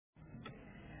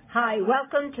Hi,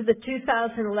 welcome to the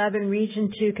 2011 Region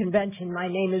 2 Convention. My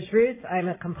name is Ruth. I'm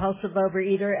a compulsive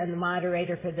overeater and the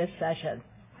moderator for this session.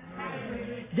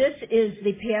 This is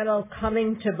the panel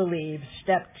Coming to Believe,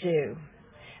 Step 2.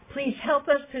 Please help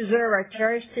us preserve our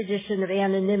cherished tradition of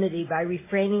anonymity by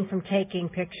refraining from taking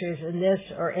pictures in this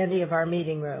or any of our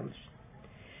meeting rooms.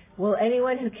 Will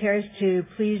anyone who cares to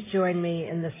please join me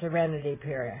in the serenity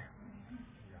prayer?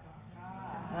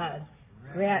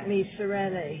 Grant me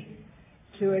serenity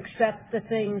to accept the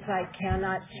things I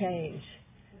cannot change,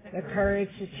 the courage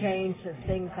to change the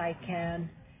things I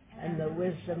can, and the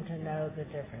wisdom to know the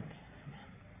difference.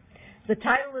 The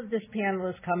title of this panel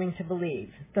is Coming to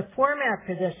Believe. The format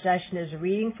for this session is a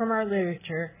reading from our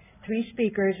literature, 3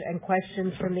 speakers, and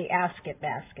questions from the Ask It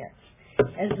basket.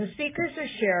 As the speakers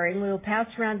are sharing, we will pass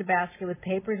around a basket with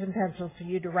papers and pencils for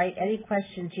you to write any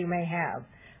questions you may have.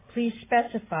 Please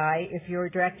specify if you are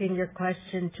directing your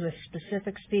question to a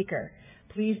specific speaker.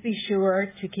 Please be sure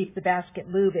to keep the basket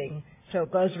moving so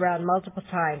it goes around multiple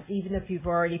times, even if you've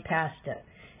already passed it.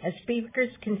 As speakers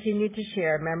continue to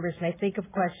share, members may think of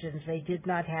questions they did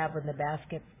not have when the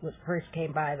basket first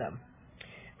came by them.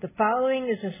 The following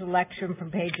is a selection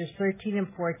from pages 13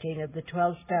 and 14 of the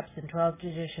 12 Steps and 12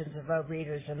 Traditions of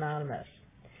Overeaters Anonymous.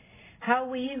 How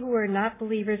we who are not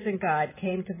believers in God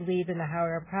came to believe in a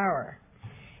higher power.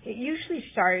 It usually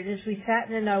started as we sat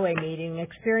in an OA meeting and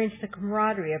experienced the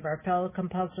camaraderie of our fellow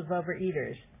compulsive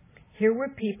overeaters. Here were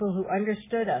people who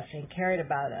understood us and cared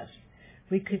about us.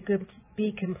 We could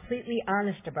be completely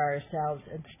honest about ourselves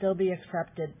and still be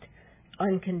accepted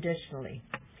unconditionally.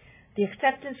 The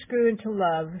acceptance grew into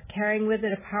love, carrying with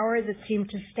it a power that seemed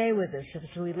to stay with us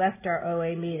as we left our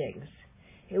OA meetings.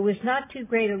 It was not too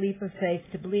great a leap of faith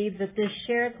to believe that this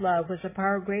shared love was a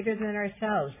power greater than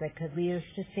ourselves that could lead us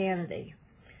to sanity.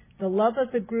 The love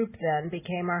of the group then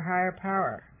became our higher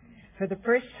power. For the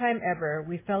first time ever,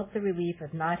 we felt the relief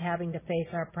of not having to face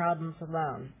our problems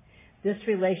alone. This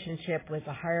relationship was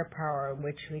a higher power in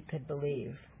which we could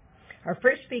believe. Our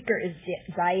first speaker is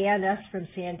Diane S. from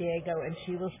San Diego, and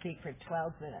she will speak for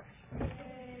 12 minutes.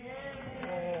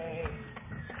 Yay.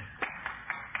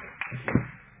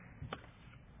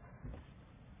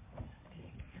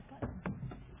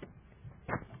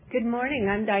 Good morning.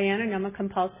 I'm Diane, and I'm a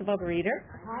compulsive overeater.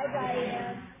 Hi,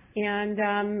 Diane.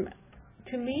 And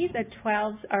to me, the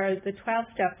 12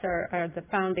 steps are the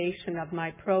foundation of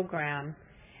my program.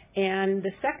 And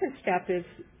the second step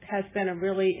has been a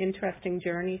really interesting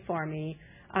journey for me.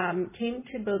 Came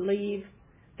to believe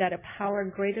that a power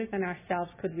greater than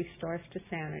ourselves could restore us to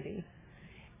sanity.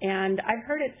 And I've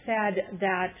heard it said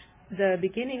that the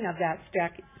beginning of that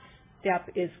step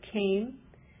is came,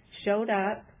 showed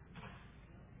up,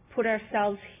 put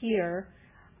ourselves here,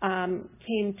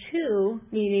 came to,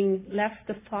 meaning left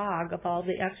the fog of all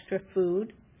the extra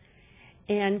food,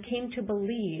 and came to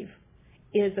believe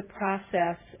is a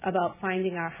process about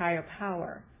finding our higher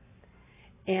power.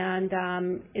 And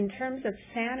in terms of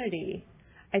sanity,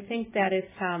 I think that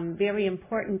it's very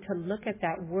important to look at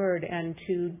that word and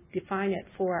to define it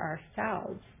for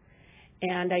ourselves.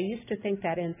 And I used to think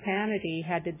that insanity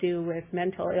had to do with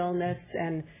mental illness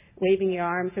and waving your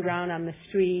arms around on the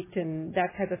street and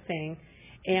that type of thing.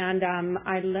 And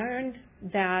I learned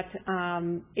that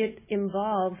it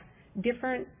involved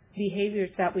different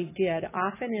behaviors that we did,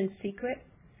 often in secret,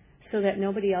 so that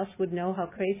nobody else would know how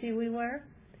crazy we were.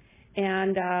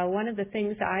 And one of the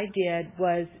things I did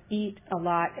was eat a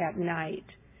lot at night.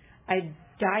 I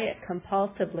diet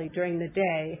compulsively during the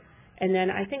day, and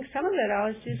then I think some of it I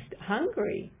was just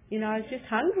hungry. I was just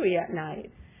hungry at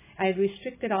night. I'd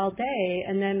restrict it all day,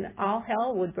 and then all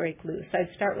hell would break loose.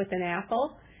 I'd start with an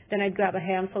apple, then I'd grab a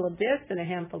handful of this and a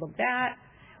handful of that,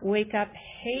 wake up,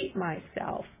 hate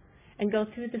myself, and go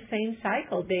through the same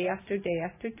cycle day after day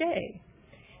after day.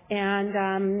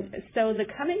 And so the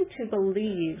coming to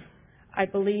believe, I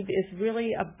believe, is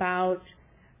really about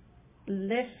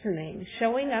listening,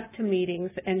 showing up to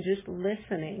meetings and just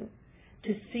listening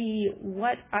to see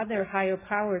what other higher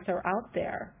powers are out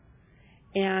there.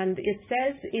 And it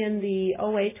says in the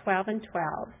OA 12 and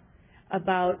 12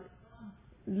 about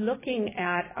looking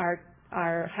at our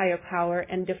higher power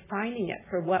and defining it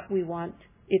for what we want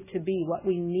it to be, what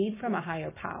we need from a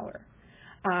higher power.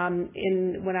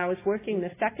 When I was working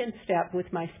the second step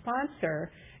with my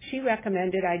sponsor, she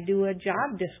recommended I do a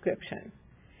job description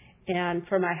and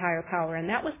for my higher power, and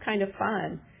that was kind of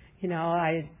fun.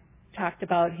 I talked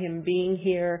about him being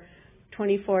here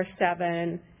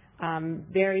 24/7,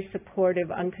 very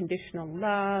supportive, unconditional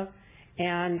love.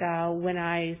 And when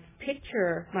I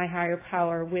picture my higher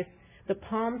power with the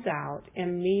palms out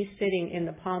and me sitting in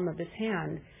the palm of his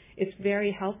hand, it's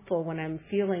very helpful when I'm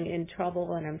feeling in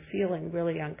trouble and I'm feeling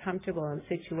really uncomfortable in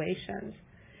situations.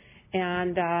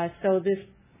 And so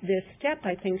this step,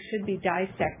 I think, should be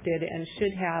dissected and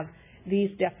should have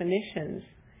these definitions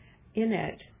in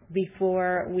it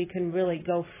before we can really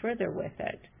go further with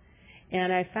it.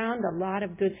 And I found a lot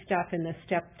of good stuff in the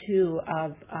step 2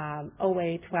 of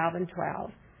OA 12 and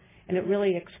 12. And it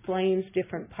really explains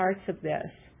different parts of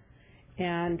this.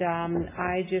 And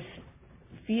I just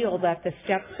feel that the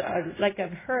steps are, like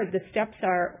I've heard, the steps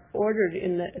are ordered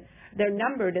they're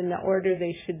numbered in the order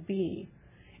they should be.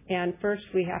 And first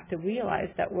we have to realize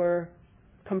that we're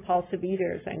compulsive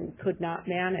eaters and could not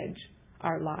manage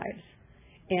our lives.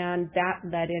 And that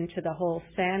led into the whole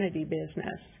sanity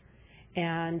business.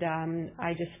 And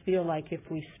I just feel like if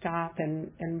we stop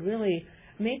and really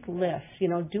make lists,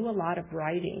 do a lot of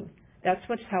writing. That's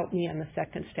what's helped me on the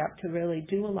second step, to really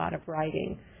do a lot of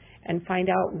writing and find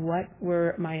out what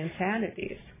were my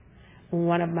insanities.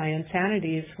 One of my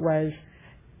insanities was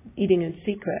eating in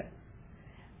secret.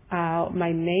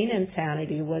 My main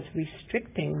insanity was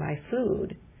restricting my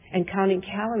food and counting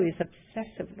calories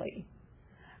obsessively.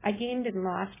 I gained and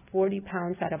lost 40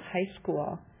 pounds out of high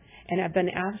school, and I've been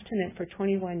abstinent for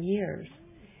 21 years.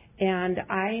 And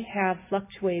I have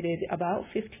fluctuated about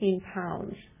 15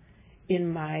 pounds in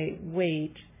my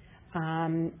weight,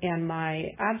 and my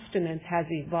abstinence has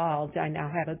evolved. I now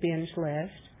have a binge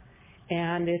list,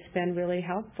 and it's been really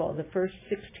helpful. The first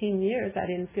 16 years, I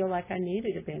didn't feel like I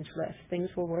needed a binge list. Things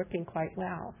were working quite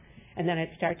well. And then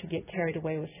I'd start to get carried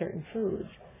away with certain foods.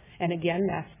 And again,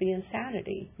 that's the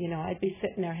insanity. I'd be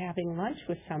sitting there having lunch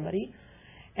with somebody,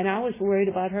 and I was worried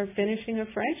about her finishing her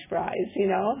French fries,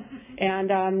 And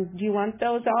do you want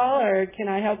those all, or can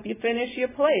I help you finish your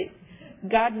plate?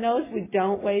 God knows we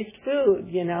don't waste food,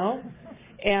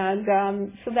 And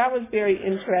so that was very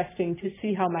interesting to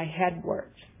see how my head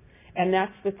worked. And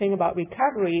that's the thing about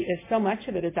recovery, is so much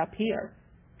of it is up here.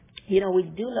 We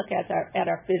do look at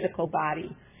our physical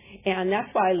body. And that's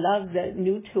why I love the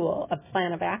new tool of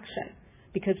Plan of Action,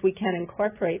 because we can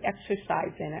incorporate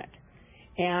exercise in it.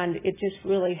 And it just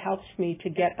really helps me to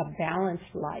get a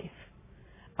balanced life.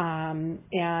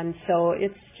 And so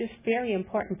it's just very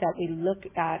important that we look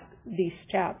at these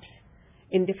steps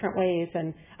in different ways.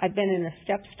 And I've been in a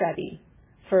step study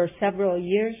for several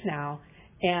years now,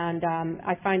 and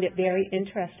I find it very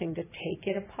interesting to take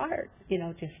it apart,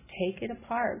 just take it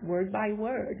apart word by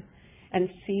word and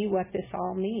see what this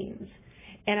all means.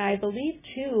 And I believe,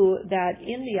 too, that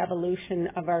in the evolution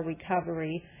of our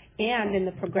recovery and in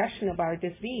the progression of our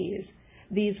disease,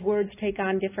 these words take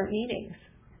on different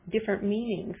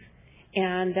meanings.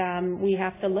 And we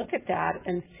have to look at that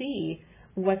and see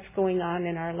what's going on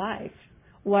in our life.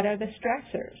 What are the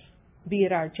stressors? Be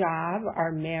it our job,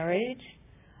 our marriage,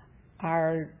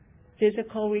 our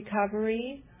physical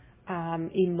recovery,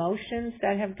 emotions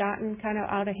that have gotten kind of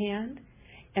out of hand.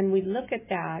 And we look at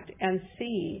that and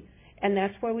see, and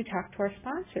that's where we talk to our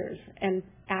sponsors and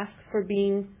ask for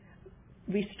being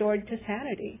restored to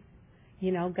sanity.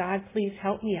 God, please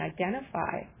help me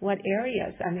identify what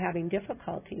areas I'm having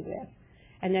difficulty with,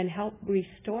 and then help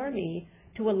restore me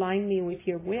to align me with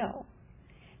your will.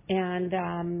 And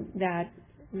that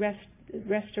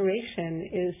restoration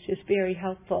is just very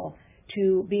helpful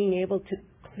to being able to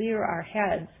clear our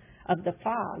heads of the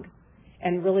fog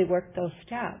and really work those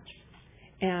steps.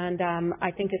 And I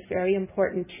think it's very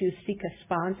important to seek a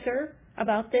sponsor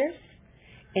about this.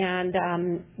 And,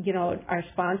 our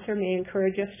sponsor may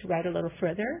encourage us to write a little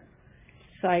further.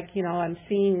 It's like, I'm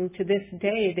seeing to this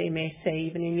day, they may say,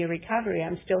 even in your recovery,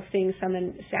 I'm still seeing some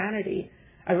insanity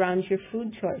around your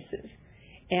food choices.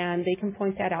 And they can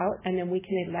point that out, and then we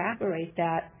can elaborate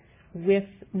that with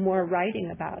more writing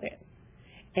about it.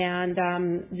 And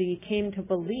the came to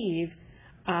believe,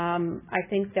 I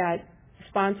think that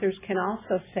sponsors can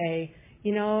also say,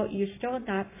 you're still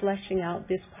not fleshing out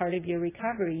this part of your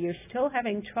recovery. You're still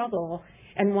having trouble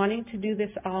and wanting to do this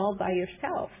all by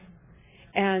yourself.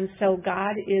 And so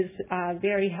God is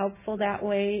very helpful that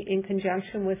way in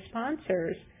conjunction with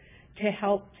sponsors to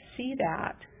help see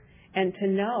that and to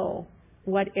know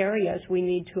what areas we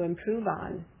need to improve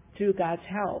on through God's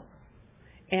help.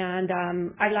 And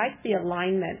I like the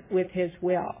alignment with His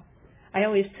will. I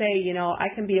always say, I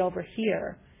can be over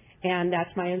here, and that's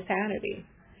my insanity.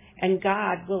 And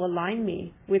God will align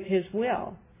me with His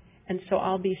will. And so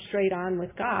I'll be straight on with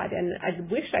God. And I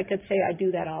wish I could say I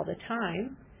do that all the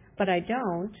time, but I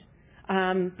don't.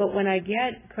 But when I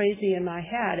get crazy in my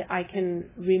head, I can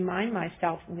remind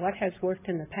myself what has worked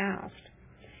in the past.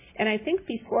 And I think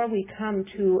before we come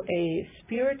to a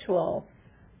spiritual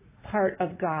part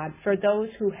of God, for those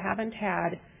who haven't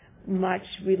had much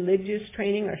religious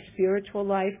training or spiritual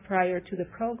life prior to the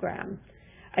program.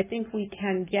 I think we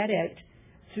can get it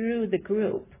through the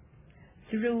group,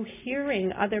 through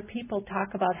hearing other people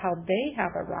talk about how they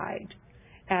have arrived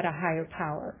at a higher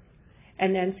power,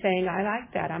 and then saying, I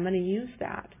like that, I'm going to use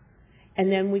that.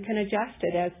 And then we can adjust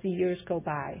it as the years go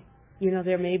by.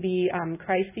 There may be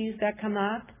crises that come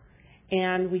up,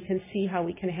 and we can see how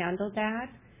we can handle that.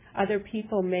 Other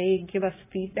people may give us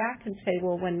feedback and say,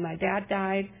 well, when my dad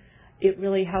died, it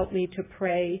really helped me to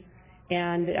pray,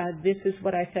 and this is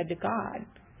what I said to God.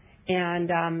 And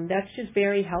that's just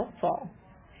very helpful.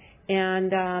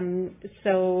 And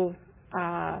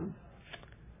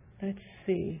let's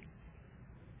see.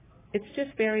 It's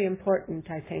just very important,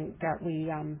 I think, that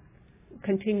we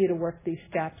continue to work these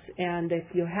steps. And if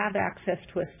you have access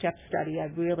to a step study, I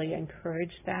really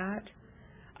encourage that.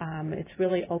 It's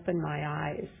really opened my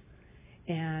eyes.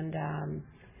 And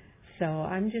so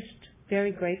I'm just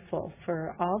very grateful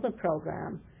for all the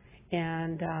program.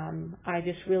 And I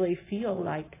just really feel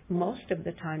like most of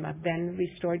the time I've been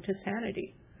restored to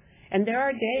sanity. And there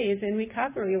are days in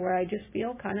recovery where I just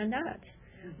feel kind of nuts.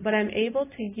 But I'm able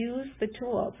to use the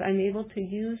tools. I'm able to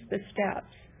use the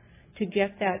steps to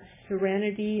get that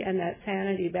serenity and that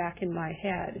sanity back in my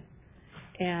head.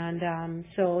 And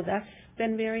so that's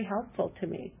been very helpful to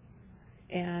me.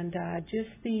 And just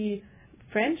the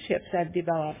friendships I've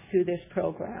developed through this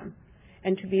program.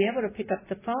 And to be able to pick up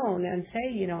the phone and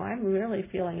say, I'm really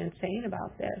feeling insane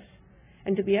about this.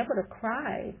 And to be able to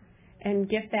cry and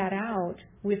get that out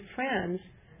with friends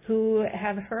who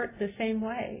have hurt the same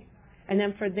way. And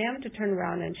then for them to turn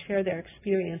around and share their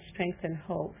experience, strength, and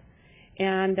hope.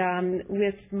 And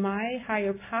with my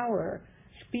higher power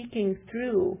speaking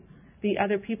through the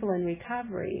other people in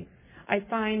recovery, I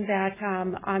find that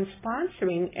on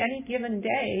sponsoring any given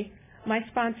day, my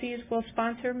sponsees will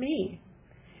sponsor me.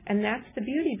 And that's the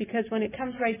beauty, because when it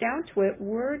comes right down to it,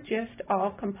 we're just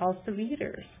all compulsive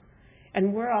eaters.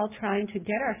 And we're all trying to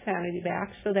get our sanity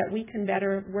back so that we can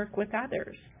better work with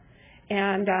others.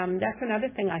 And that's another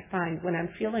thing I find when I'm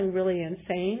feeling really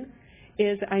insane,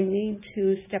 is I need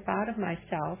to step out of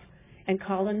myself and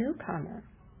call a newcomer.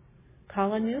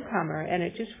 And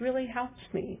it just really helps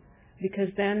me, because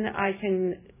then I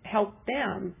can help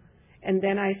them, and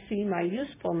then I see my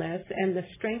usefulness and the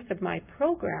strength of my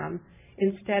program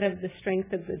instead of the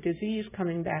strength of the disease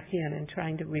coming back in and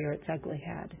trying to rear its ugly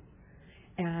head.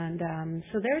 And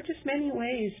so there are just many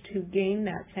ways to gain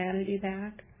that sanity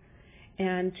back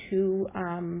and to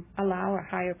allow a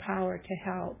higher power to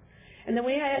help. And the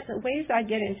ways I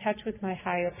get in touch with my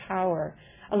higher power,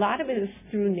 a lot of it is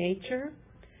through nature,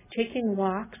 taking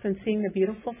walks and seeing the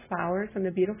beautiful flowers and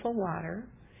the beautiful water.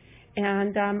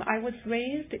 And I was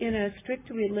raised in a strict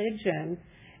religion,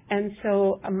 and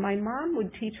so my mom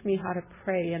would teach me how to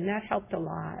pray, and that helped a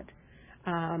lot.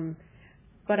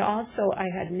 But also I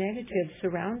had negatives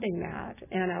surrounding that,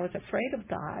 and I was afraid of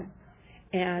God.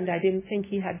 And I didn't think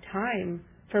he had time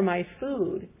for my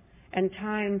food and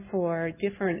time for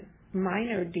different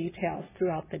minor details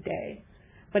throughout the day.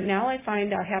 But now I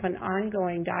find I have an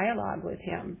ongoing dialogue with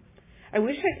him. I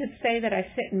wish I could say that I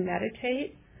sit and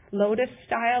meditate, lotus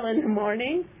style in the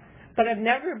morning, but I've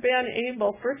never been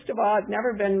able, first of all, I've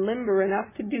never been limber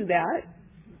enough to do that.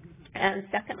 And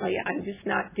secondly, I'm just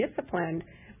not disciplined.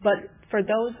 But for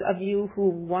those of you who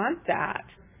want that,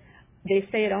 they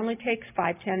say it only takes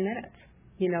 5-10 minutes.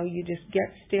 You just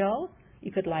get still.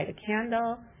 You could light a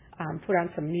candle, put on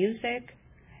some music,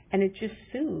 and it just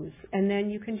soothes. And then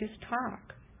you can just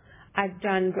talk. I've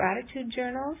done gratitude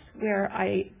journals where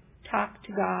I talk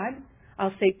to God.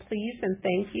 I'll say please and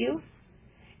thank you.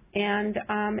 And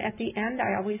at the end,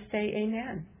 I always say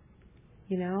amen.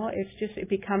 It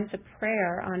becomes a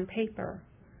prayer on paper.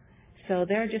 So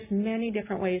there are just many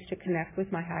different ways to connect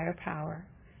with my higher power.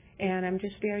 And I'm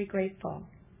just very grateful.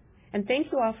 And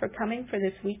thank you all for coming for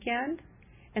this weekend.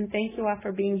 And thank you all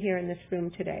for being here in this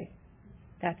room today.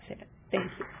 That's it. Thank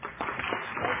you.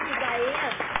 Thank you,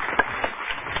 Diane.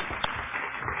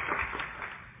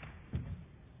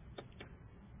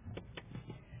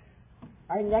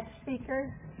 Our next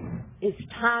speaker is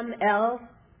Tom L.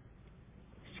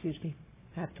 Excuse me,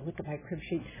 I have to look at my crib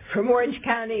sheet. From Orange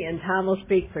County, and Tom will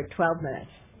speak for 12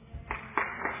 minutes.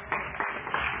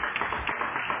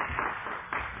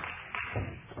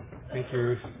 Thank you,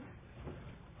 Ruth.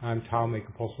 I'm Tom, a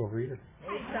compulsive overeater.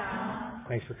 Hey, Tom.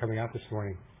 Thanks for coming out this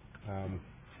morning.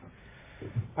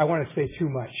 I want to say too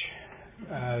much.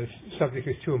 The subject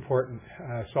is too important,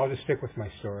 so I'll just stick with my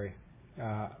story.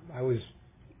 I was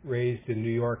raised in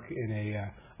New York in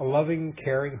a loving,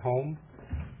 caring home,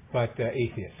 but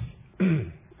atheist.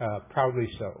 Proudly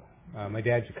so. My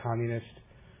dad's a communist.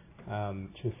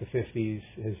 since the 50s,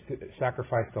 has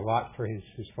sacrificed a lot for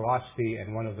his philosophy,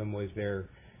 and one of them was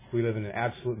we live in an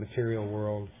absolute material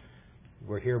world.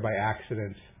 We're here by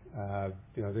accident.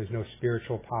 There's no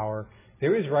spiritual power.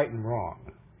 There is right and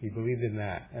wrong. He believed in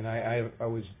that, and I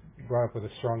was brought up with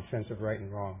a strong sense of right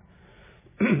and wrong.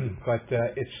 But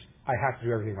I have to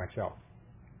do everything myself.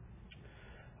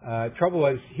 Trouble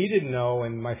was, he didn't know,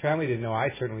 and my family didn't know. I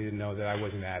certainly didn't know that I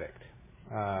was an addict.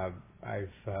 I've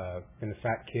been a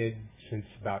fat kid since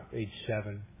about age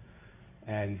 7,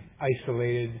 and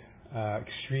isolated,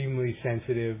 extremely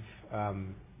sensitive.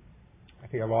 I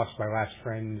think I lost my last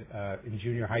friend in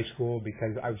junior high school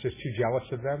because I was just too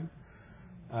jealous of them.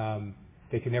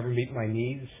 They could never meet my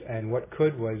needs, and what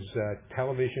could was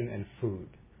television and food.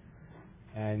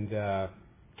 And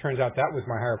turns out that was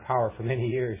my higher power for many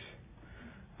years.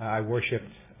 I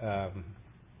worshipped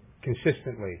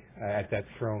consistently at that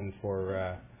throne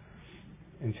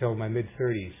until my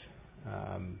mid-30s.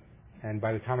 And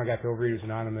by the time I got to Overeaters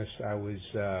Anonymous, I was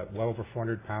well over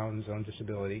 400 pounds on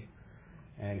disability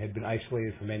and had been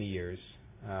isolated for many years.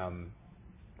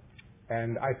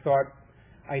 And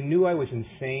I knew I was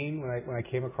insane when I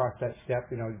came across that step.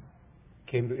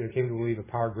 Came to believe a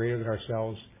power greater than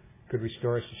ourselves could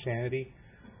restore us to sanity.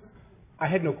 I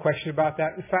had no question about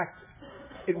that. In fact,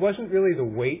 it wasn't really the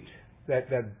weight that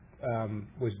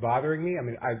was bothering me. I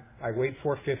mean, I weighed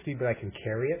 450, but I can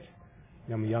carry it.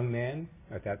 I'm a young man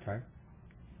at that time,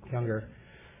 younger.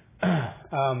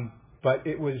 But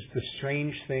it was the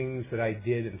strange things that I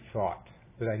did and thought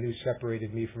that I knew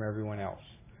separated me from everyone else.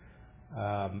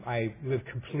 I lived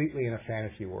completely in a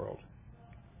fantasy world.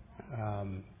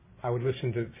 I would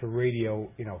listen to radio,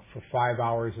 for 5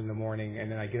 hours in the morning,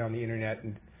 and then I'd get on the internet,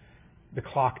 and the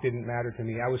clock didn't matter to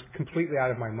me. I was completely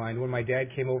out of my mind. When my dad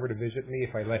came over to visit me,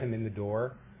 if I let him in the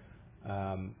door,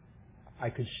 I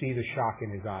could see the shock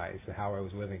in his eyes of how I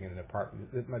was living in an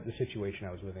apartment, the situation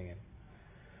I was living in.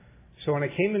 So when I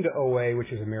came into OA,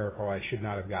 which is a miracle, I should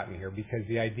not have gotten here, because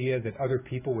the idea that other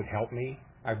people would help me,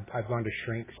 I've gone to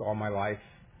shrinks all my life.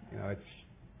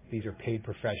 These are paid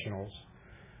professionals.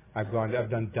 I've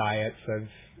done diets.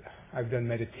 I've done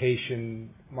meditation,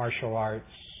 martial arts,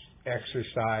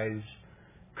 exercise,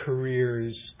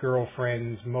 careers,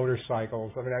 girlfriends,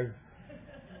 motorcycles. I mean,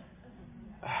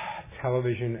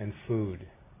 television and food.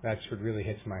 That's what really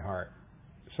hits my heart.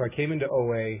 So I came into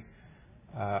OA,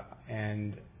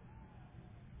 and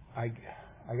I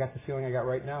got the feeling I got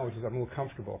right now, which is I'm a little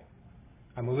comfortable.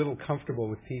 I'm a little comfortable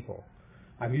with people.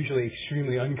 I'm usually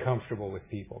extremely uncomfortable with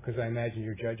people because I imagine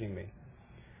you're judging me.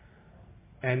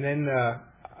 And then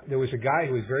there was a guy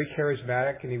who was very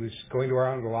charismatic, and he was going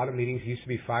around to a lot of meetings. He used to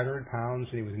be 500 pounds,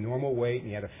 and he was normal weight, and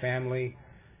he had a family.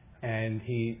 And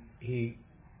he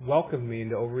welcomed me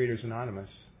into Overeaters Anonymous.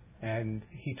 And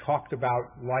he talked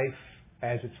about life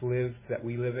as it's lived, that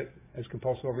we live it as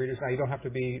compulsive overeaters. Now, you don't have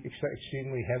to be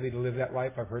extremely heavy to live that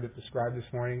life. I've heard it described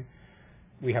this morning.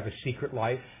 We have a secret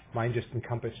life. Mine just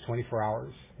encompassed 24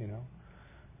 hours,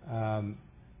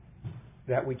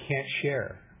 that we can't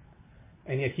share.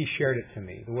 And yet he shared it to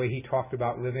me. The way he talked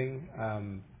about living,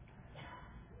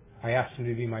 I asked him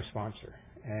to be my sponsor.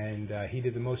 And he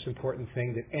did the most important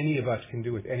thing that any of us can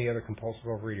do with any other compulsive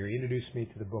overeater. He introduced me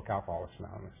to the book Alcoholics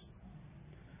Anonymous.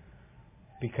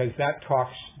 Because that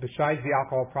talks, besides the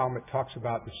alcohol problem, it talks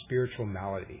about the spiritual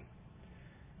malady.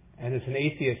 And as an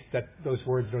atheist, those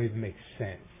words don't even make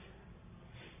sense.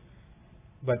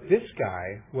 But this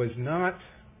guy was not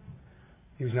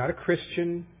a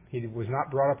Christian. He was not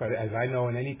brought up, as I know,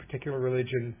 in any particular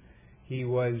religion. He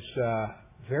was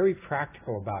very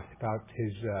practical about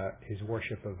his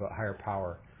worship of a higher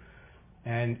power.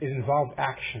 And it involved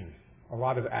action, a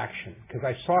lot of action. Because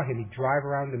I saw him, he'd drive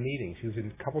around the meetings. He was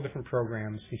in a couple different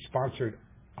programs. He sponsored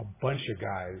a bunch of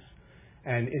guys.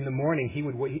 And in the morning,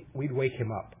 we'd wake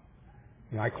him up.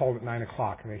 I called at 9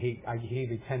 o'clock, and he gave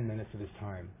me 10 minutes of his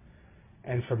time.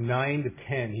 And from 9 to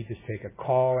 10, he'd just take a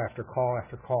call after call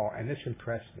after call, and this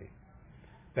impressed me.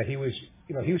 That he was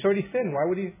already thin.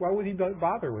 Why would he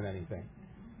bother with anything?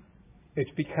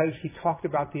 It's because he talked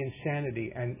about the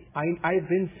insanity, and I've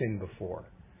been thin before,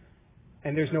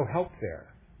 and there's no help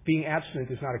there. Being abstinent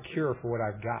is not a cure for what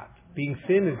I've got. Being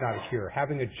thin is not a cure.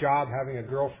 Having a job, having a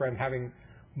girlfriend, having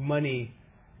money,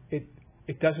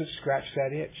 it doesn't scratch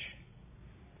that itch.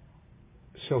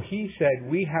 So he said,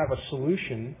 we have a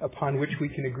solution upon which we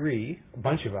can agree, a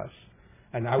bunch of us,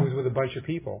 and I was with a bunch of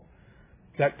people,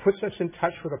 that puts us in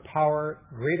touch with a power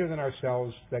greater than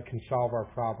ourselves that can solve our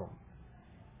problem.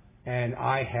 And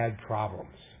I had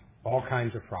problems, all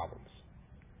kinds of problems.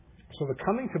 So the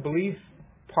coming to believe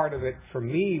part of it for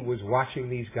me was watching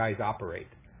these guys operate.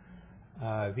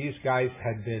 These guys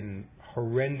had been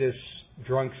horrendous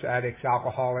drunks, addicts,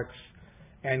 alcoholics,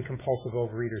 and compulsive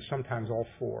overeaters, sometimes all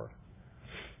four.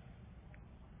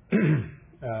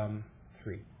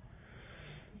 3.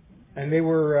 And they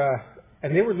were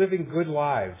living good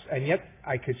lives, and yet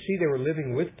I could see they were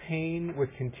living with pain, with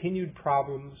continued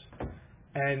problems,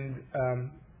 and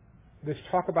this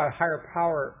talk about a higher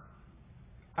power.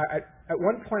 At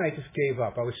one point, I just gave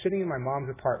up. I was sitting in my mom's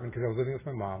apartment because I was living with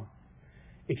my mom.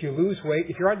 If you lose weight,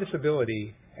 if you're on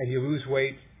disability and you lose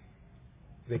weight,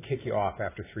 they kick you off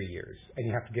after 3 years, and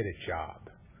you have to get a job.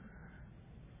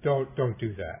 Don't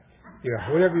do that.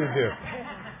 Whatever you do,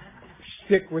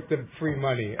 stick with the free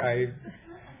money.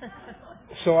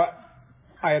 So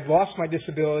I had lost my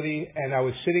disability, and I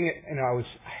was sitting, and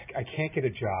I can't get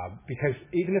a job because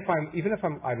even if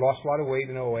I lost a lot of weight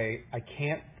in OA, I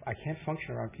can't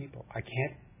function around people.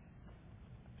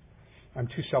 I'm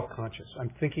too self-conscious. I'm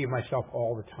thinking of myself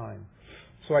all the time.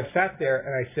 So I sat there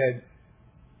and I said,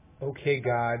 okay,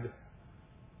 God,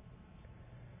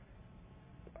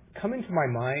 come into my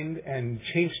mind and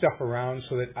change stuff around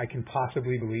so that I can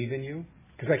possibly believe in you,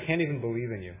 because I can't even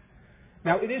believe in you.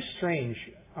 Now, it is strange.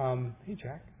 Hey,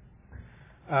 Jack.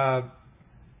 I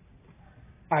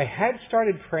had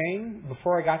started praying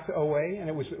before I got to OA, and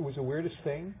it was the weirdest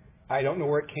thing. I don't know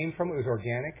where it came from. It was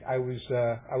organic. I was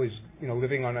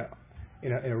living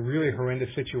in a really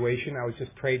horrendous situation. I was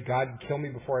just prayed, God, kill me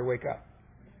before I wake up.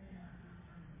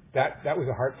 That was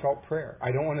a heartfelt prayer.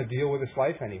 I don't want to deal with this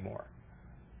life anymore.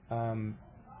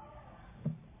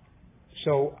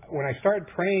 So when I started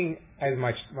praying, as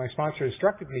my sponsor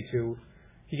instructed me to,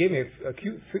 he gave me a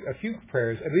few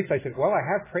prayers. At least I said, well, I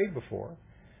have prayed before.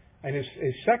 And his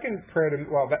second prayer,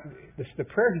 the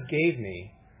prayer he gave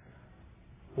me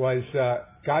was,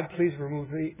 God, please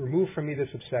remove from me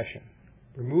this obsession.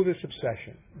 Remove this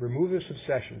obsession. Remove this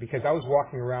obsession. Because I was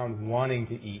walking around wanting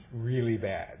to eat really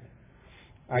bad.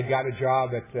 I got a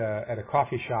job at a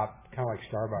coffee shop, kind of like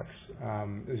Starbucks.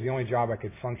 It was the only job I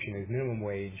could function. It was minimum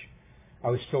wage. I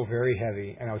was still very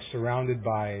heavy, and I was surrounded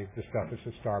by the stuff that's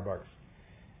at Starbucks.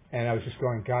 And I was just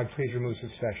going, God, please remove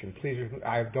this obsession.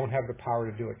 I don't have the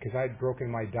power to do it, because I had broken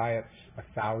my diets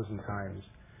 1,000 times.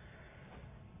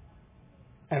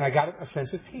 And I got a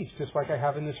sense of peace, just like I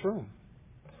have in this room.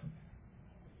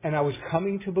 And I was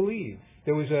coming to believe.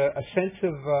 There was a sense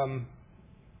of,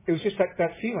 it was just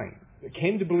that feeling. I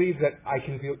came to believe that I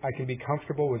can be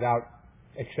comfortable without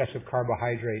excessive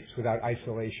carbohydrates, without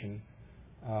isolation,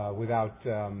 without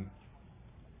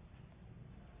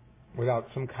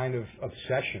some kind of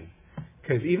obsession.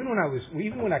 Because even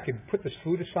when I could put this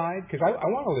food aside, because I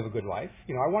want to live a good life,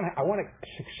 I want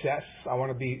success, I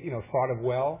want to be thought of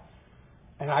well,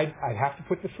 and I'd have to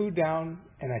put the food down,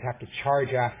 and I'd have to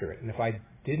charge after it. And if I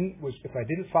didn't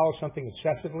follow something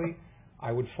obsessively,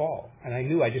 I would fall. And I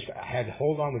knew I had to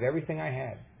hold on with everything I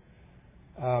had.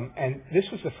 And this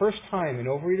was the first time in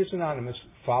Overeaters Anonymous,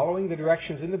 following the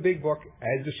directions in the big book,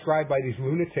 as described by these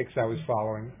lunatics I was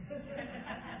following,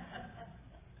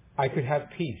 I could have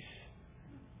peace.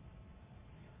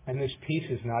 And this peace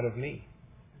is not of me.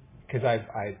 Because I've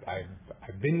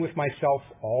been with myself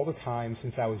all the time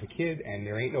since I was a kid, and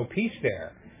there ain't no peace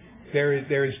there.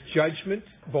 There is judgment,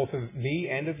 both of me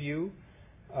and of you.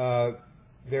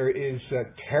 There is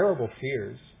terrible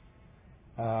fears.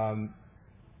 I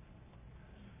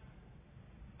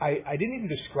didn't even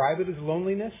describe it as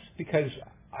loneliness because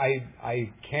I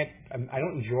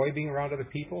don't enjoy being around other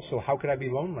people, so how could I be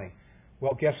lonely?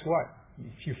 Well, guess what?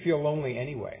 You feel lonely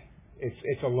anyway.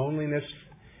 It's a loneliness.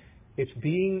 It's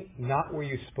being not where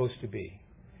you're supposed to be.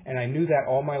 And I knew that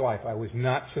all my life. I was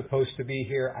not supposed to be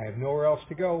here. I have nowhere else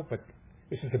to go, but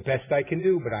this is the best I can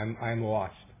do, but I'm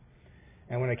lost.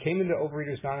 And when I came into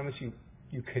Overeaters Anonymous,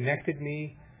 you connected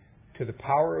me to the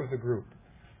power of the group.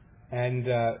 And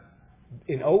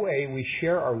in OA, we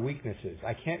share our weaknesses.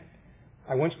 I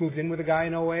once moved in with a guy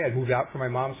in OA. I moved out from my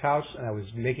mom's house, and I was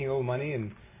making a little money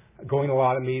and going to a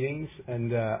lot of meetings.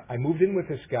 And I moved in with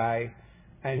this guy,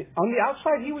 and on the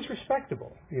outside, he was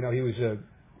respectable. He was a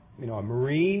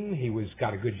Marine. He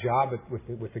got a good job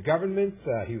with the government.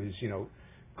 He was,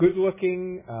 good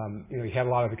looking. He had a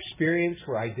lot of experience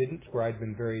where I didn't, where I'd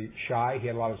been very shy. He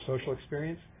had a lot of social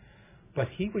experience. But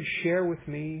he would share with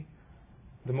me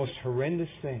the most horrendous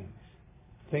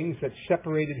things that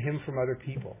separated him from other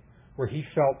people, where he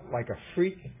felt like a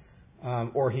freak,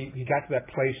 or he got to that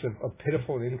place of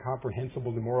pitiful and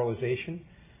incomprehensible demoralization.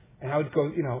 And I would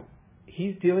go,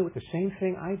 he's dealing with the same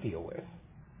thing I deal with.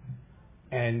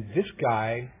 And this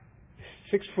guy,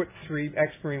 6'3"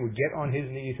 ex-Marine, would get on his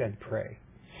knees and pray.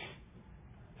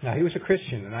 Now, he was a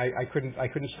Christian, and I couldn't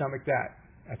stomach that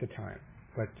at the time.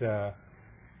 But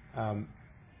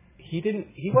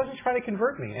he wasn't trying to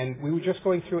convert me. And we were just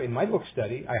going through, in my book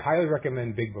study, I highly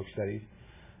recommend big book studies.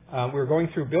 We were going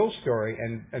through Bill's story,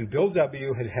 and Bill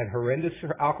W. had had horrendous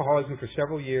alcoholism for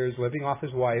several years, living off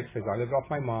his wife, as I lived off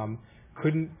my mom,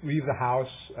 couldn't leave the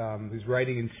house, he was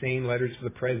writing insane letters to the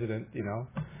president,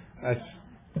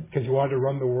 because he wanted to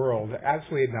run the world.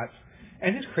 Absolutely nuts.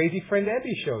 And his crazy friend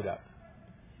Eddie showed up.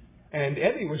 And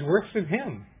Eddie was worse than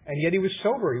him. And yet he was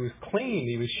sober. He was clean.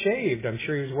 He was shaved. I'm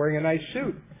sure he was wearing a nice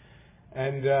suit.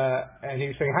 And he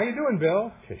was saying, "How you doing,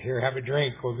 Bill?" I said, "Here, have a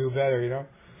drink. We'll do better,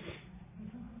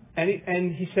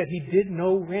 And he said he did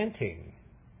no ranting.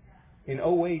 In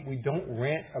 2008, we don't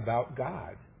rant about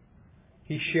God.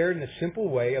 He shared in a simple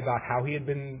way about how he had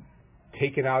been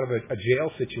taken out of a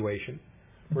jail situation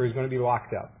where he was going to be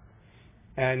locked up.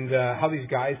 And how these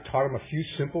guys taught him a few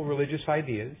simple religious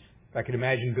ideas. I can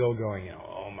imagine Bill going,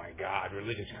 "Oh my God,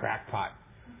 religious crackpot."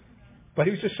 But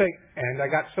he was just saying, "And I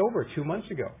got sober 2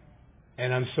 months ago.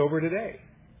 And I'm sober today.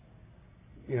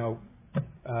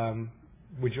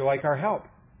 Would you like our help?"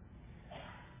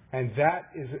 And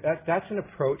that's an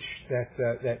approach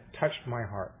that touched my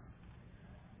heart.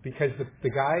 Because the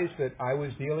guys that I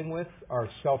was dealing with are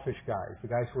selfish guys. The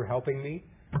guys who were helping me,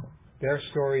 their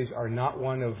stories are not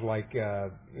one of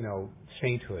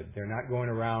sainthood. They're not going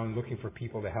around looking for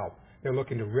people to help. They're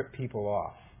looking to rip people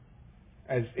off.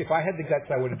 As if I had the guts,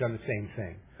 I would have done the same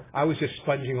thing. I was just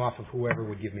sponging off of whoever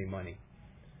would give me money.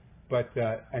 But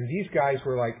and these guys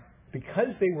were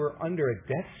because they were under a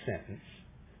death sentence,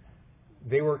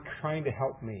 they were trying to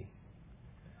help me.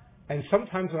 And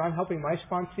sometimes when I'm helping my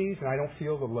sponsees and I don't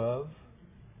feel the love,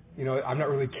 I'm not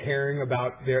really caring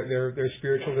about their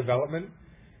spiritual development,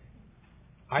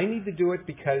 I need to do it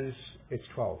because it's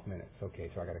 12 minutes. Okay,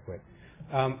 so I got to quit.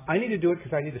 I need to do it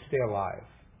because I need to stay alive.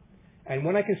 And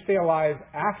when I can stay alive,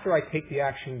 after I take the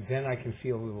action, then I can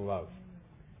feel a little love.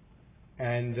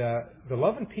 And the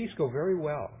love and peace go very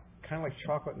well, kind of like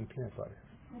chocolate and peanut butter.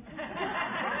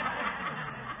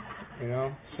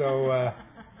 So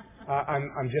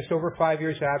I'm just over 5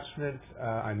 years abstinent.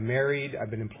 I'm married. I've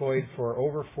been employed for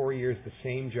over 4 years, the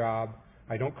same job.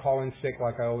 I don't call in sick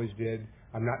like I always did.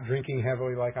 I'm not drinking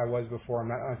heavily like I was before. I'm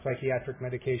not on psychiatric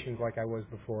medications like I was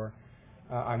before.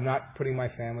 I'm not putting my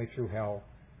family through hell.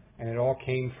 And it all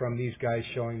came from these guys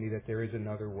showing me that there is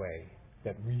another way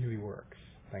that really works.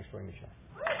 Thanks for letting me share.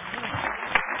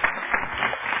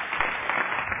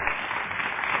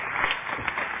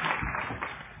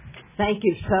 Thank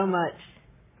you so much.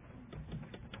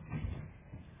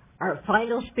 Our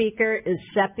final speaker is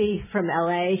Seppi from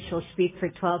LA. She'll speak for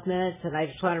 12 minutes, and I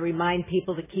just want to remind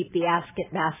people to keep the Ask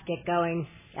It basket going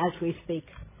as we speak.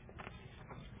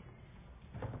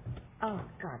 Oh,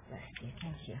 God bless you.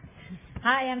 Thank you.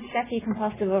 Hi, I'm Seppi,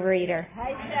 compulsive overeater.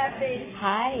 Hi, Seppi.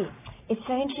 Hi. It's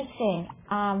so interesting.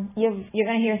 You're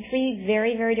going to hear 3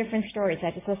 very, very different stories.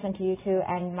 I just listened to you two,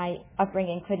 and my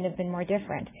upbringing couldn't have been more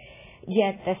different.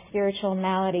 Yet the spiritual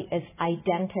malady is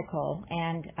identical,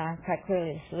 and quite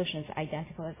clearly the solution is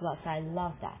identical as well. So I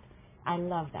love that.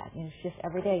 It's just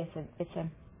every day it's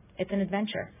an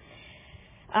adventure.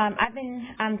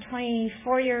 I'm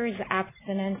 24 years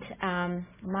abstinent.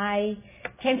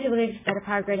 Came to believe that a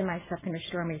power greater than myself can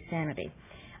restore me to sanity.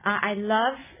 I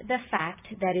love the fact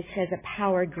that it says a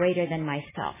power greater than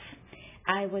myself.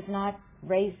 I was not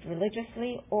raised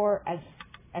religiously or as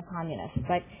a communist,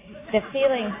 but the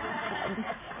feeling,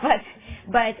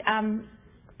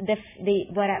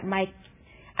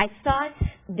 I thought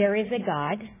there is a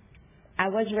God. I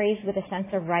was raised with a sense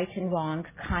of right and wrong,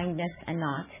 kindness and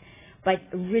not. But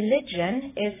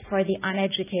religion is for the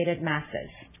uneducated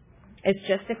masses. It's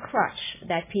just a crutch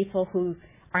that people who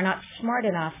are not smart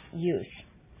enough use.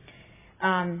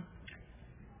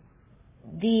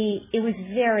 It was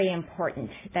very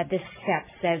important that this step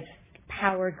says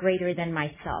power greater than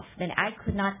myself. Then I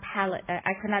could not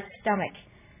stomach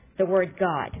the word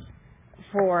God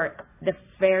for the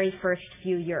very first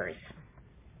few years.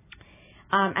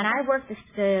 And I worked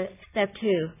the step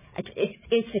 2.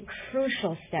 It's a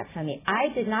crucial step for me. I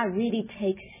did not really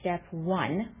take step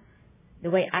 1 the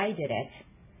way I did it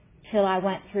till I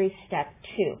went through step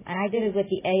 2. And I did it with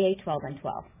the AA 12 and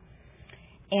 12.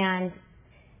 And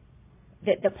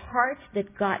the part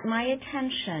that got my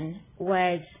attention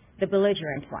was the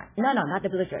belligerent one. No, not the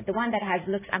belligerent. The one that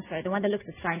looks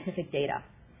at scientific data.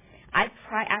 I'm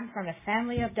from a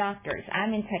family of doctors.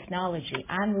 I'm in technology.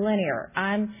 I'm linear.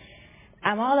 I'm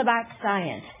all about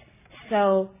science.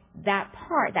 So that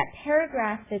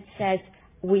paragraph that says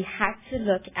we have to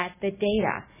look at the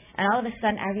data. And all of a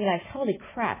sudden I realized, holy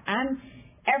crap,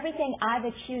 everything I've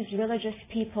accused religious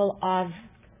people of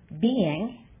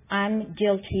being, I'm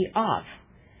guilty of.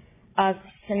 of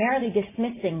summarily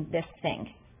dismissing this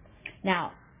thing.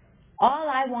 Now, all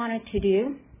I wanted to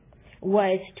do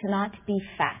was to not be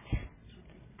fat.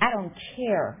 I don't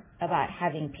care about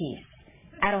having peace.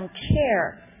 I don't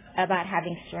care about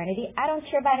having serenity. I don't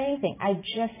care about anything. I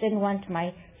just didn't want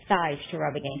my thighs to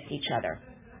rub against each other.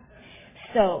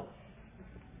 So,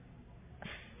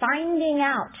 finding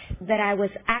out that I was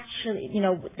actually,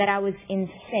 that I was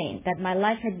insane, that my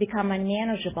life had become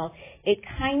unmanageable, it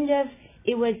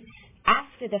was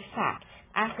after the fact,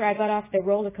 after I got off the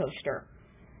roller coaster,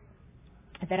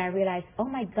 that I realized, oh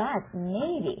my God,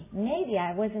 maybe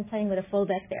I wasn't playing with a full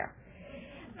deck there.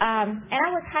 And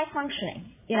I was high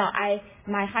functioning.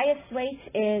 My highest weight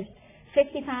is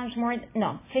 50 pounds more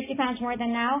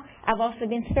than now. I've also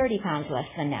been 30 pounds less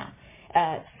than now.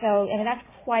 That's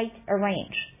quite a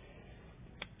range.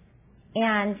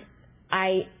 And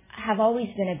I have always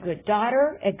been a good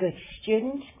daughter, a good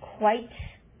student, quite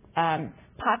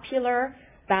popular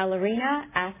ballerina,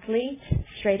 athlete,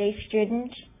 straight-A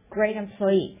student, great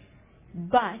employee.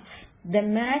 But the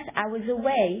minute I was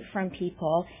away from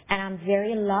people, and I'm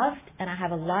very loved, and I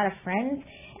have a lot of friends,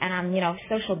 and I'm,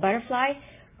 social butterfly,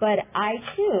 but I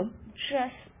too,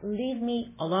 just leave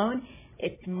me alone.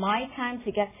 It's my time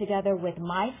to get together with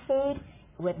my food,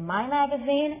 with my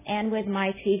magazine, and with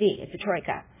my TV. It's a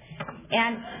troika.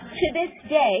 And to this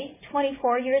day,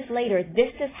 24 years later,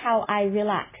 this is how I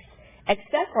relax.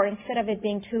 Except for, instead of it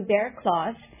being 2 bear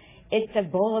claws, it's a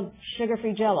bowl of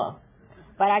sugar-free Jell-O.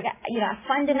 But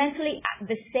fundamentally,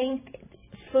 the same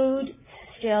food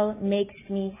still makes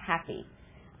me happy.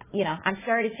 I'm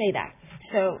sorry to say that.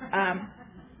 So, I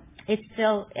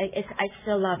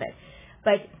still love it.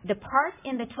 But the part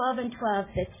in the 12 and 12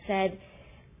 that said,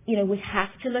 we have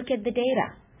to look at the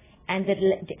data.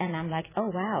 And I'm like, oh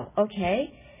wow,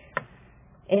 okay.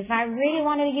 If I really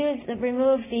want to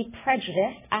remove the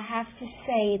prejudice, I have to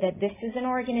say that this is an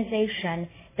organization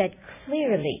that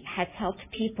clearly has helped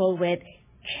people with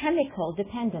chemical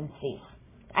dependencies.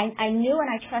 I knew and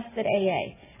I trusted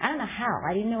AA. I don't know how.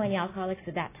 I didn't know any alcoholics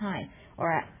at that time.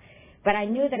 But I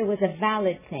knew that it was a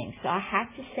valid thing. So I had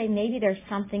to say maybe there's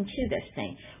something to this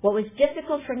thing. What was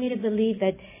difficult for me to believe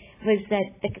was that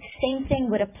the same thing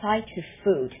would apply to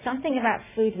food. Something about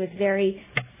food was very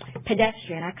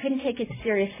pedestrian. I couldn't take it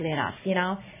seriously enough,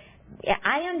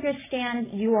 I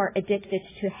understand you are addicted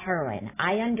to heroin.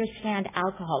 I understand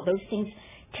alcohol. Those things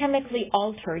chemically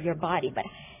alter your body. But,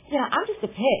 I'm just a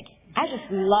pig. I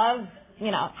just love,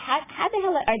 how the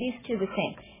hell are these two the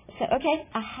same? So, okay,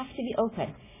 I have to be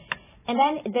open. And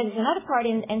then there's another part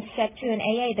in step 2 in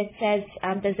AA that says,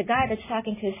 there's a guy that's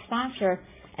talking to his sponsor,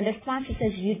 and the sponsor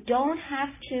says, you don't have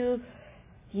to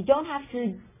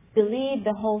believe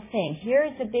the whole thing.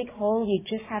 Here's a big hole, you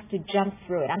just have to jump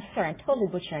through it. I'm sorry, I'm totally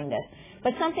butchering this.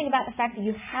 But something about the fact that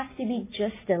you have to be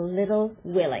just a little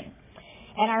willing.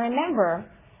 And I remember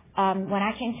when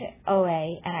I came to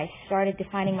OA and I started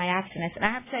defining my abstinence, and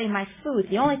I have to tell you, my food,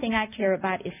 the only thing I care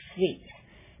about is sweets.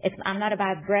 I'm not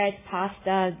about bread,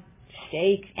 pasta,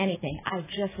 steak, anything. I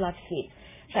just love sweets.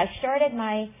 So I started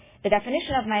the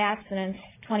definition of my abstinence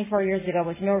 24 years ago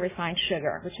was no refined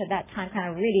sugar, which at that time kind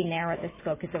of really narrowed the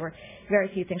scope because there were very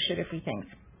few things, sugar-free things.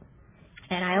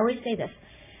 And I always say this.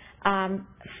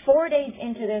 4 days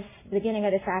into this beginning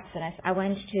of this abstinence, I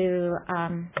went to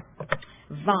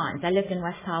Vons. I lived in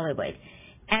West Hollywood.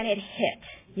 And it hit.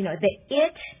 The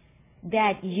it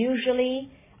that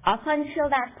usually, up until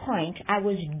that point, I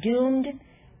was doomed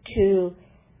to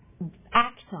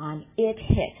act on, it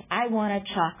hit. I wanted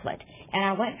chocolate. And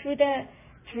I went through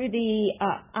the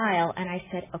aisle and I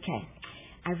said, okay,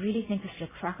 I really think this is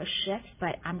a crock of shit,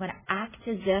 but I'm going to act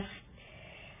as if,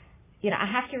 I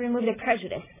have to remove the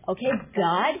prejudice. Okay,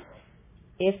 God,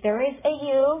 if there is a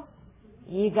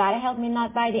you got to help me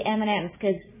not buy the M&Ms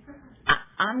because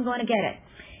I'm going to get it.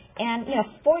 And,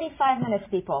 45 minutes,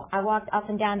 people, I walked up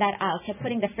and down that aisle, kept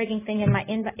putting the frigging thing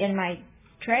in my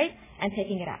tray and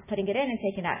taking it out, putting it in and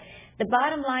taking it out. The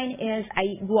bottom line is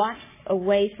I walked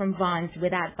away from Vons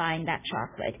without buying that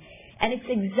chocolate. And it's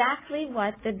exactly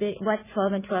what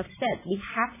 12 and 12 says. We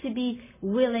have to be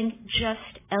willing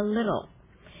just a little.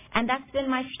 And that's been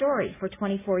my story for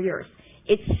 24 years.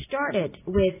 It started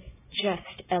with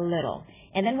just a little.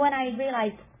 And then when I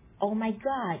realized, oh my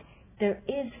God, there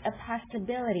is a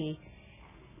possibility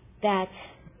that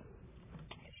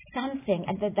something,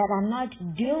 and that I'm not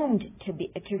doomed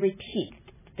to repeat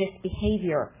this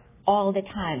behavior all the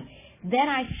time. Then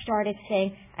I started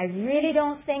saying, I really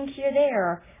don't think you're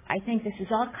there. I think this is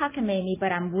all cockamamie,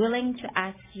 but I'm willing to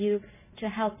ask you to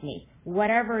help me,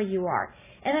 whatever you are.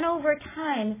 And then over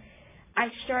time, I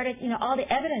started, all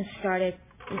the evidence started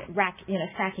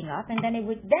stacking up, and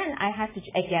then I have to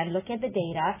again look at the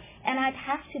data, and I'd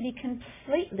have to be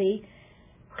completely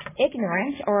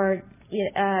ignorant, or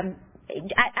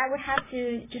I would have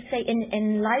to just say,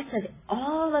 in light of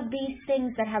all of these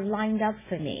things that have lined up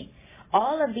for me,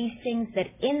 all of these things that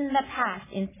in the past,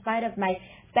 in spite of my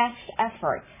best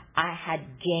effort, I had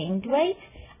gained weight,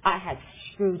 I had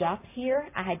screwed up here,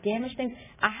 I had damaged things,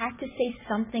 I had to say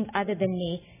something other than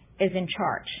me is in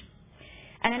charge.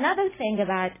 And another thing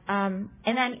about, and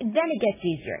then it gets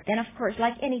easier. Then, of course,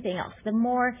 like anything else, the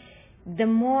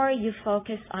more you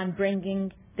focus on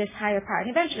bringing this higher power, and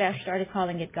eventually I started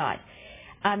calling it God,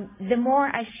 the more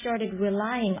I started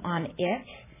relying on it,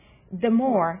 the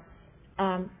more,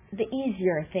 the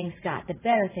easier things got, the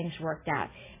better things worked out.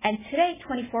 And today,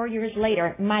 24 years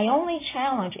later, my only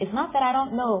challenge is not that I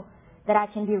don't know that I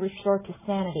can be restored to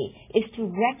sanity, is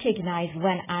to recognize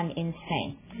when I'm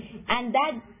insane. And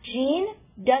that gene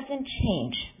doesn't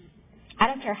change. I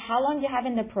don't care how long you have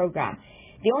in the program.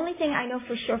 The only thing I know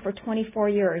for sure for 24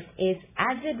 years is,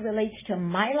 as it relates to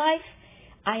my life,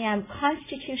 I am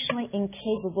constitutionally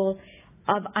incapable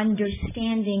of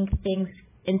understanding things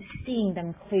and seeing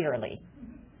them clearly.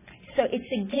 So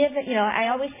it's a given, I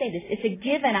always say this, it's a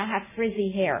given I have frizzy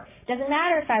hair. Doesn't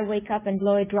matter if I wake up and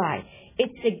blow it dry.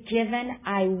 It's a given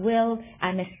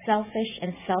I'm a selfish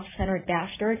and self-centered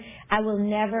bastard. I will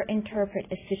never interpret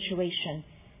a situation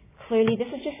clearly. This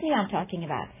is just me I'm talking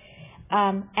about.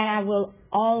 And I will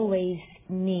always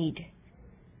need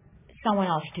someone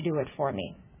else to do it for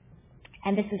me.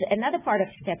 And this is another part of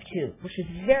step 2, which is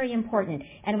very important.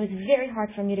 And it was very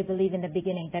hard for me to believe in the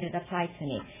beginning that it applied to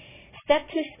me. Step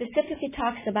 2 specifically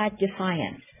talks about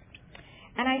defiance.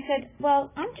 And I said,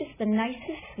 well, I'm just the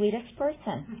nicest, sweetest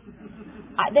person.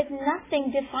 There's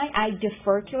nothing defiant. I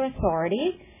defer to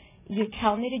authority. You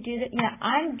tell me to do that.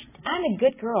 I'm a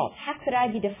good girl. How could I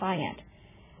be defiant?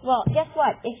 Well, guess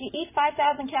what? If you eat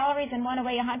 5,000 calories and want to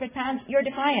weigh 100 pounds, you're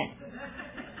defiant.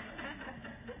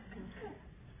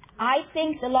 I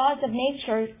think the laws of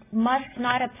nature must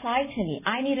not apply to me.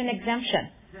 I need an exemption.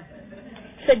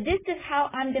 So this is how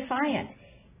I'm defiant.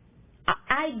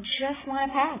 I just want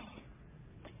to pass.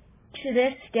 To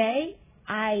this day,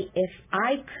 if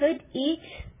I could eat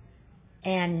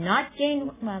and not gain,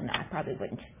 well, no, I probably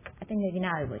wouldn't. I think maybe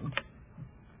now I wouldn't.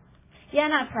 Yeah,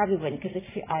 no, I probably wouldn't, because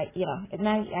I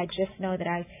just know that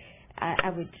I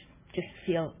would just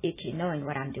feel icky knowing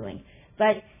what I'm doing.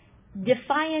 But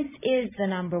defiance is the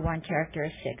number one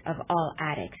characteristic of all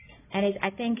addicts. And I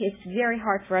think it's very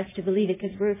hard for us to believe it,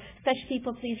 because we're such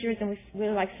people pleasers, and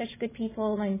we're like such good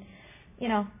people, and, we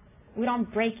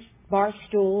don't break bar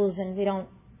stools, and we don't,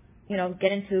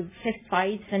 get into fist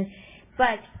fights,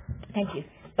 but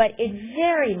it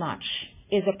very much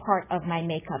is a part of my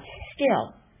makeup.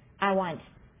 Still, I want.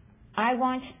 And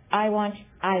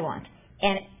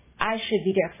I should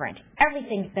be different.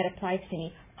 Everything that applies to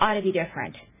me ought to be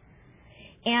different.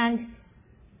 And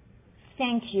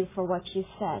thank you for what you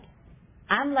said.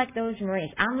 I'm like those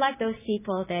Marines. I'm like those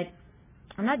people that,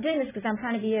 I'm not doing this because I'm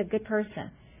trying to be a good person.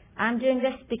 I'm doing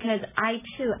this because I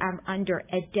too am under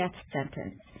a death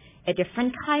sentence, a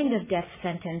different kind of death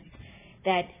sentence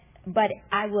but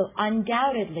I will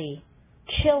undoubtedly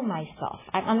kill myself.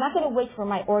 I'm not going to wait for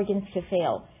my organs to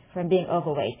fail from being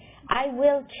overweight. I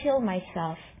will kill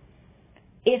myself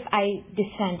if I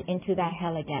descend into that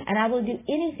hell again. And I will do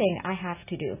anything I have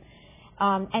to do.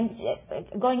 And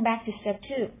going back to step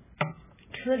 2,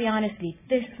 truly, honestly,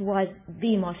 this was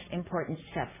the most important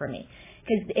step for me.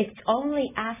 Because it's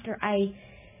only after I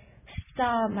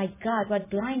saw, my God, what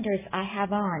blinders I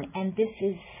have on, and this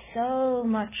is so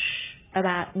much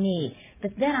about me,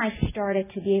 but then I started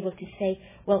to be able to say,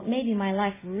 well, maybe my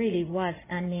life really was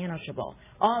unmanageable.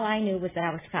 All I knew was that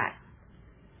I was fat.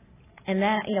 And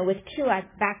then, with 2, I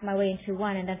backed my way into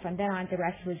 1, and then from then on, the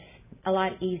rest was a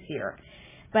lot easier.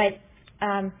 But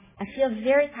I feel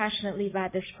very passionately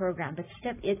about this program. But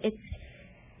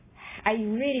I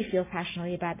really feel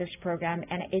passionately about this program,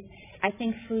 and I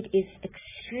think food is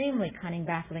extremely cunning,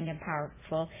 baffling, and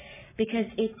powerful, because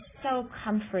it's so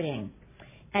comforting,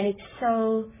 and it's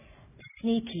so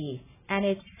sneaky, and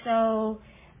it's so,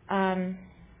 I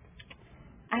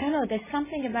don't know, there's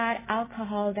something about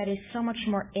alcohol that is so much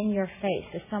more in your face.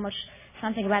 There's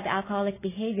something about the alcoholic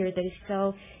behavior that is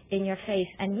so in your face.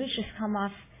 And we just come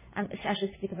off, I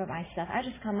should speak about myself, I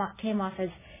just came off as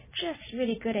just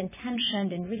really good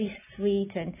intentioned and really sweet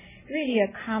and really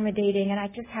accommodating, and I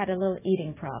just had a little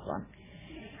eating problem.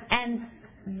 And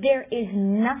there's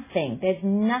nothing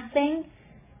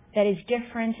that is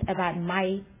different about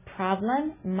my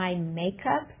problem, my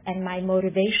makeup, and my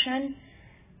motivation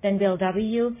than Bill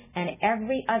W. and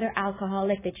every other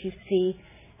alcoholic that you see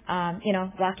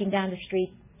walking down the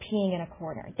street, peeing in a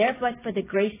corner. There but for the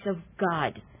grace of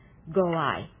God go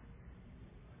I.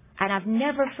 And I've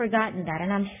never forgotten that,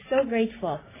 and I'm so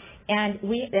grateful. And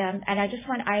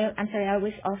I'm sorry, I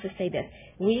always also say this.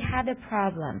 We have a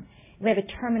problem. We have a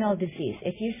terminal disease.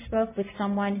 If you spoke with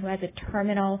someone who has a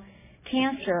terminal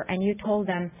cancer and you told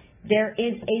them there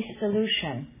is a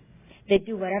solution, they'd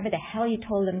do whatever the hell you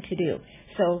told them to do.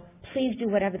 So please do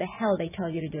whatever the hell they tell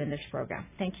you to do in this program.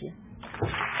 Thank you.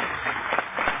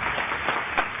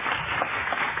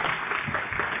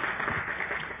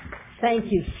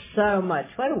 Thank you so much.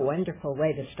 What a wonderful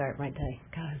way to start my day.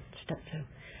 God, step 2.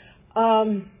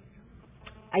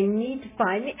 I need to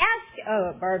find the ask.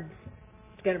 Oh, Barb's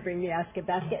going to bring the ask a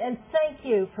basket. And thank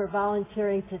you for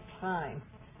volunteering to time.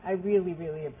 I really,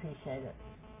 really appreciate it.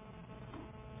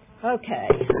 Okay.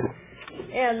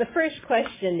 And the first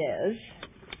question is,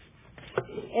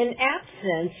 in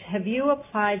absence, have you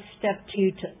applied step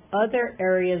 2 to other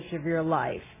areas of your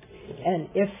life? And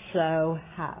if so,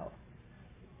 how?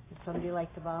 Would somebody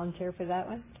like to volunteer for that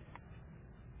one?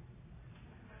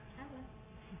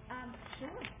 Sure.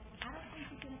 I don't think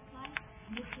you can apply.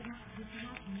 You cannot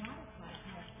not apply.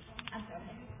 I'm sorry.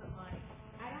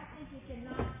 I don't think you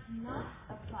cannot not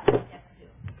apply step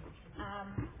 2.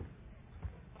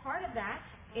 Part of that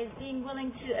is being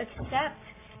willing to accept.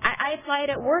 I apply it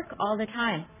at work all the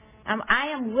time. I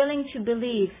am willing to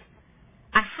believe.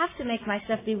 I have to make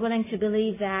myself be willing to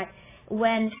believe that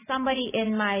when somebody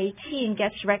in my team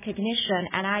gets recognition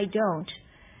and I don't,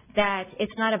 that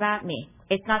it's not about me.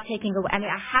 It's not taking away. I mean,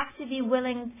 I have to be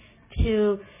willing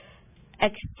to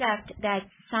accept that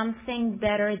something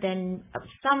better than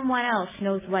someone else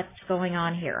knows what's going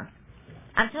on here.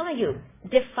 I'm telling you,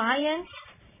 defiance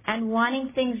and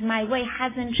wanting things my way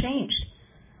hasn't changed.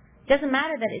 Doesn't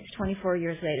matter that it's 24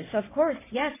 years later. So, of course,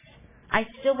 yes, I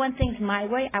still want things my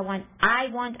way. I want.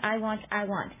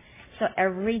 So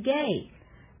every day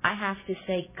I have to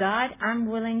say, God, I'm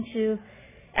willing to.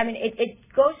 I mean, it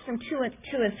goes from 2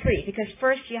 and 3, because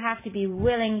first you have to be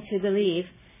willing to believe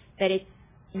that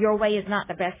your way is not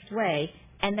the best way,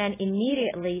 and then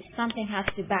immediately something has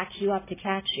to back you up to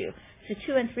catch you. So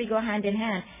 2 and 3 go hand in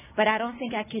hand, but I don't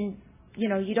think I can,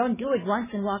 you don't do it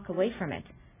once and walk away from it.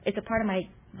 It's a part of my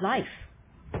life.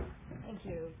 Thank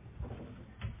you.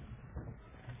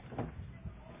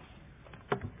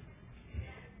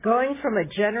 Going from a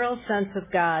general sense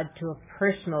of God to a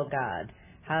personal God.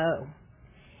 How?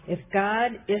 If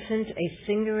God isn't a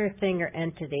singular thing or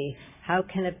entity, how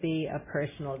can it be a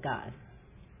personal God?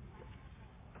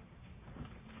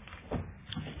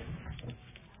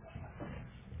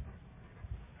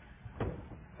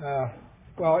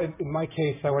 Well, in my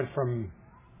case, I went from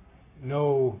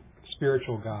no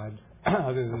spiritual God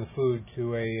other than the food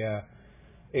to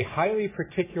a highly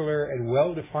particular and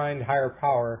well-defined higher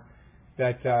power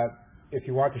that if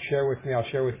you want to share with me, I'll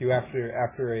share with you after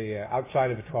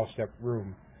outside of the 12-step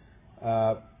room.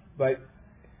 But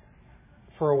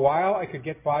for a while, I could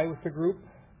get by with the group.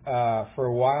 For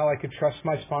a while, I could trust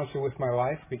my sponsor with my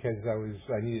life because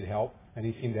I needed help, and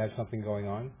he seemed to have something going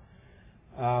on.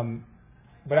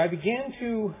 But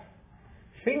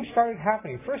things started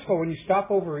happening. First of all, when you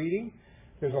stop overeating,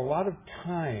 there's a lot of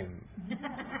time.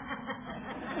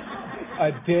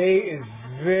 A day is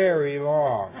very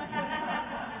long.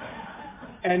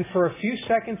 And for a few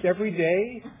seconds every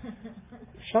day,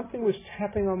 something was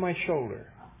tapping on my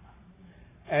shoulder.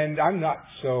 And I'm not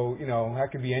so,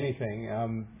 that could be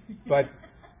anything. But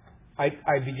I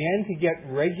began to get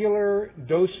regular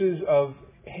doses of,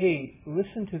 hey,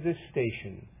 listen to this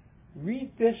station.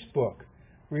 Read this book.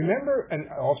 Remember, and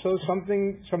also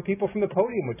some people from the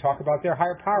podium would talk about their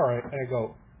higher power. And I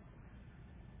go,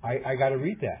 I got to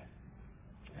read that.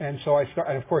 And so I start,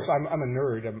 and of course I'm a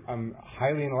nerd. I'm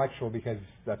highly intellectual because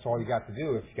that's all you got to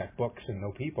do if you got books and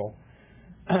no people.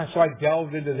 So I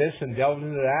delved into this and delved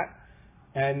into that,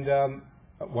 and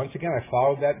once again I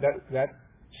followed that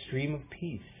stream of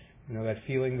peace. That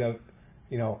feeling of,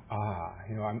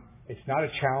 it's not a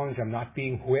challenge. I'm not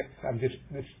being whipped.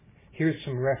 Here's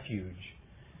some refuge.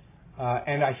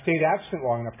 And I stayed absent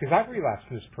long enough because I've relapsed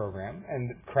in this program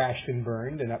and crashed and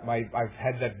burned, and I've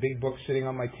had that big book sitting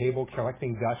on my table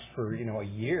collecting dust for a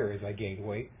year as I gained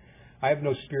weight. I have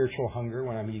no spiritual hunger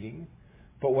when I'm eating,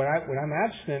 but when I'm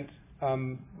absent,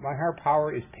 my higher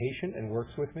power is patient and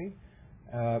works with me,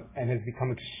 and has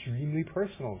become extremely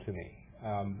personal to me,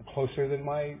 closer than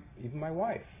even my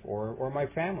wife or my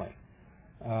family.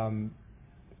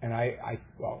 And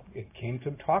it came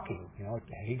to talking,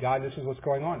 hey God, this is what's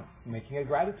going on. Making a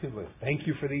gratitude list. Thank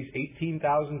you for these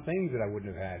 18,000 things that I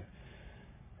wouldn't have had.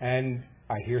 And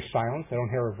I hear silence. I don't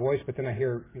hear her voice, but then I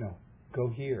hear, go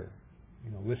here.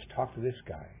 let's talk to this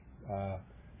guy.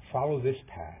 Follow this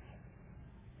path.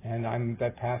 And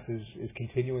that path is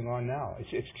continuing on now.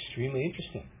 It's extremely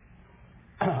interesting.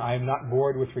 I am not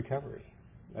bored with recovery.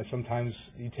 Sometimes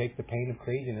you take the pain of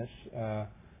craziness.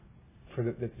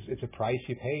 It's a price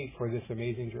you pay for this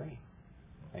amazing journey.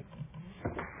 Thanks.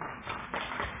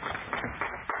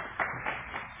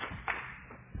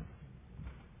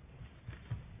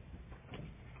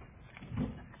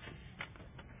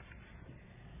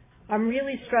 I'm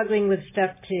really struggling with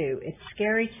step 2. It's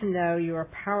scary to know you are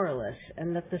powerless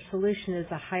and that the solution is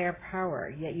a higher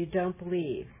power, yet you don't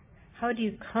believe. How do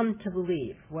you come to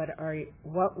believe? What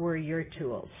were your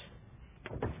tools?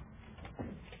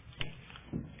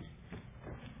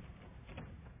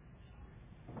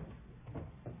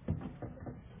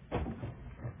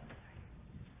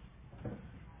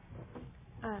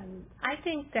 I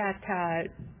think that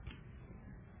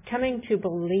coming to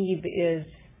believe is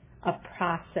a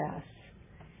process.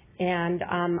 And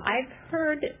I've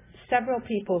heard several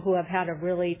people who have had a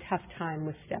really tough time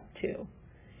with step 2.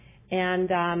 And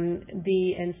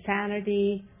the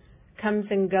insanity comes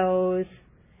and goes.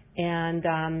 And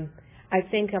I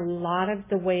think a lot of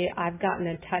the way I've gotten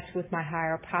in touch with my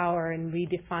higher power and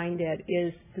redefined it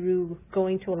is through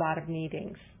going to a lot of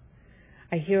meetings.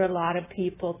 I hear a lot of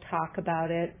people talk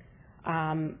about it,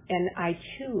 and I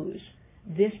choose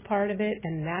this part of it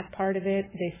and that part of it.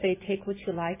 They say take what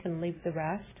you like and leave the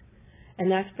rest.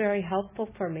 And that's very helpful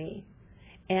for me.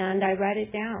 And I write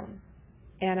it down.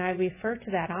 And I refer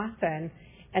to that often.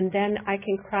 And then I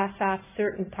can cross off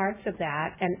certain parts of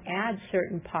that and add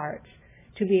certain parts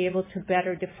to be able to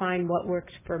better define what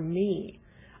works for me.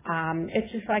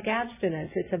 It's just like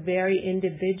abstinence. It's a very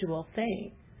individual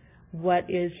thing. What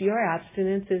is your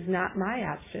abstinence is not my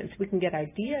abstinence. We can get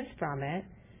ideas from it,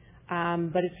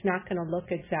 but it's not going to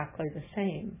look exactly the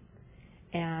same.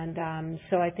 And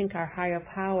so I think our higher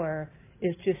power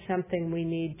is just something we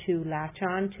need to latch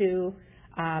on to.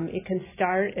 It can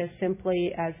start as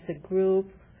simply as the group.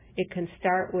 It can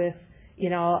start with,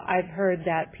 I've heard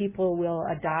that people will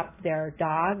adopt their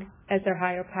dog as their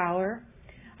higher power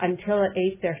until it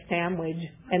ate their sandwich,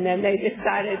 and then they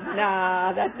decided,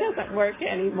 nah, that doesn't work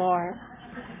anymore.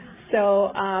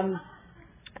 So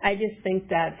I just think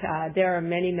that there are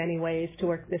many, many ways to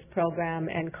work this program,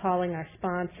 and calling our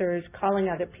sponsors, calling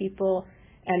other people,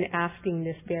 and asking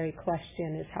this very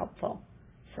question is helpful.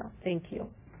 So thank you.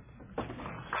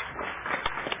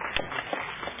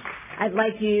 I'd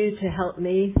like you to help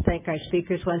me thank our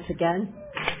speakers once again.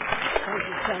 Thank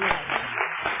you so much.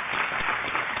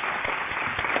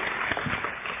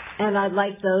 And I'd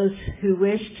like those who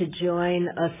wish to join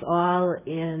us all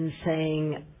in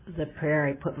saying the prayer.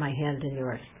 I put my hand in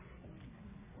yours.